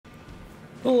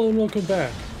Hello and welcome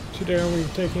back. Today I'm going to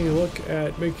be taking a look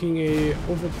at making a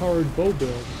overpowered bow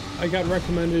build. I got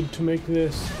recommended to make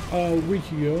this a week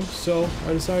ago, so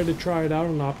I decided to try it out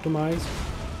and optimize.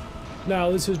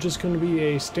 Now this is just going to be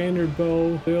a standard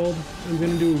bow build. I'm going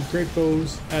to do great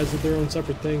bows as their own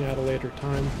separate thing at a later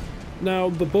time. Now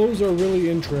the bows are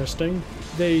really interesting.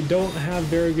 They don't have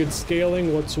very good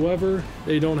scaling whatsoever,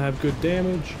 they don't have good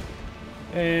damage,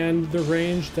 and the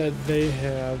range that they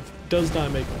have does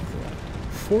not make up for that.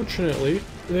 Fortunately,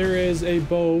 there is a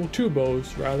bow, two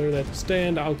bows rather, that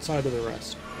stand outside of the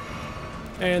rest.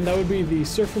 And that would be the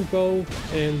Serpent bow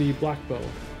and the black bow.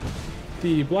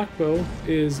 The black bow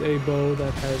is a bow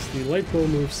that has the light bow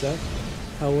moveset,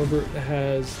 however it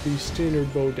has the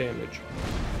standard bow damage,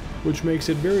 which makes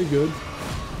it very good.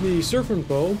 The Serpent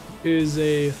bow is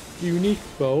a unique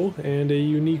bow and a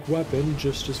unique weapon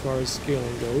just as far as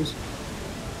scaling goes.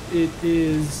 It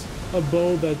is a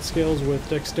bow that scales with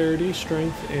dexterity,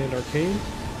 strength, and arcane.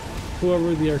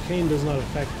 However, the arcane does not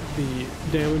affect the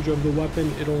damage of the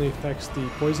weapon, it only affects the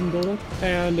poison buildup.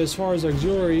 And as far as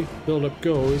auxiliary buildup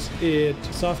goes, it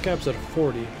soft caps at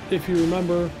 40. If you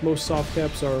remember, most soft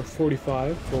caps are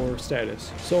 45 for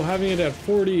status. So having it at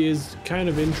 40 is kind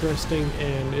of interesting,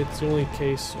 and it's the only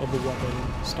case of the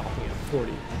weapon stopping at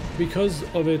 40. Because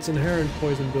of its inherent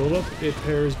poison buildup, it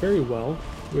pairs very well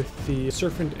with the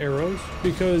Serpent arrows,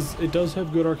 because it does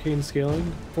have good arcane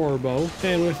scaling for a bow,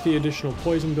 and with the additional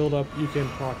poison buildup, you can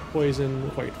proc poison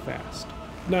quite fast.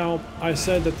 Now, I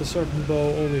said that the Serpent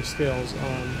bow only scales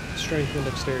on strength and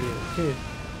dexterity and arcane,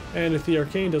 and if the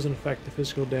arcane doesn't affect the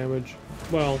physical damage,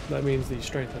 well, that means the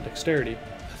strength and dexterity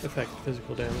affect the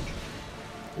physical damage.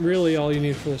 Really, all you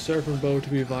need for the Serpent bow to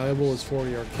be viable is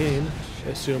 40 arcane,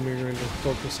 assuming you're going to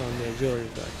focus on the auxiliary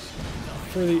effects.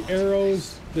 For the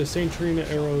arrows, the Saint Trina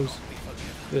arrows,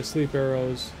 the sleep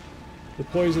arrows, the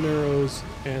poison arrows,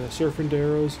 and the Serpent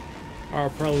arrows are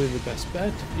probably the best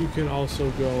bet. You can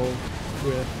also go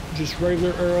with just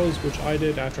regular arrows, which I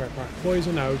did after I proc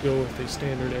poison. I would go with a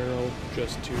standard arrow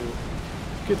just to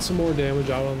get some more damage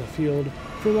out on the field.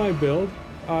 For my build,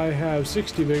 I have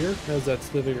 60 vigor, as that's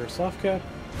the vigor soft cap,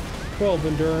 12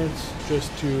 endurance,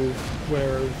 just to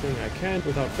wear everything I can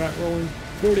without fat rolling,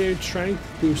 48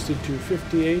 strength, boosted to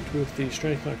 58 with the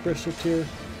strength on crystal tier.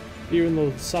 Even though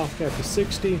the soft cap is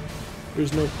 60,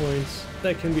 there's no points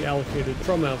that can be allocated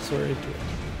from elsewhere into it.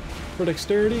 For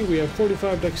dexterity, we have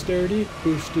 45 dexterity,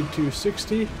 boosted to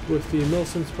 60 with the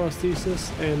Millicent's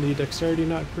prosthesis and the dexterity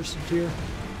not crystal tier.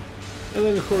 And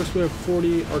then of course we have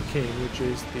 40 arcane, which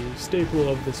is the staple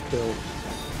of this build.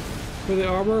 For the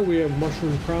armor, we have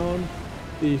Mushroom Crown,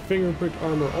 the Fingerprint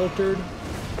Armor Altered,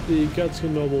 the Guts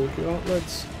and Noble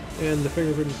Gauntlets, and the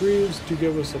Fingerprint Greaves to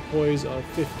give us a poise of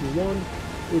 51,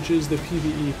 which is the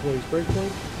PvE poise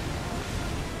breakpoint.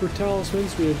 For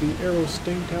talismans, we have the Arrow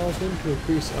Sting Talisman to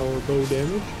increase our bow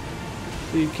damage,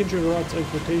 the Kindred Rot's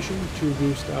Incantation to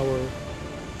boost our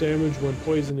damage when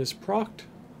poison is procced,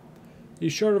 the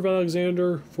Shard of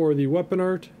Alexander for the weapon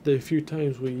art, the few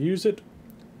times we use it,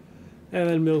 and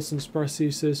then Millicent's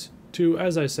prosthesis to,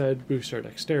 as I said, boost our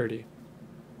dexterity.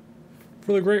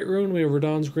 For the Great Rune, we have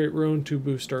Radahn's Great Rune to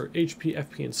boost our HP,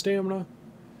 FP, and Stamina.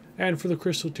 And for the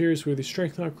Crystal Tiers, we have the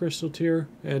Strength not Crystal Tier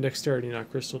and Dexterity not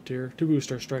Crystal Tier to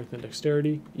boost our Strength and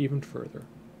Dexterity even further.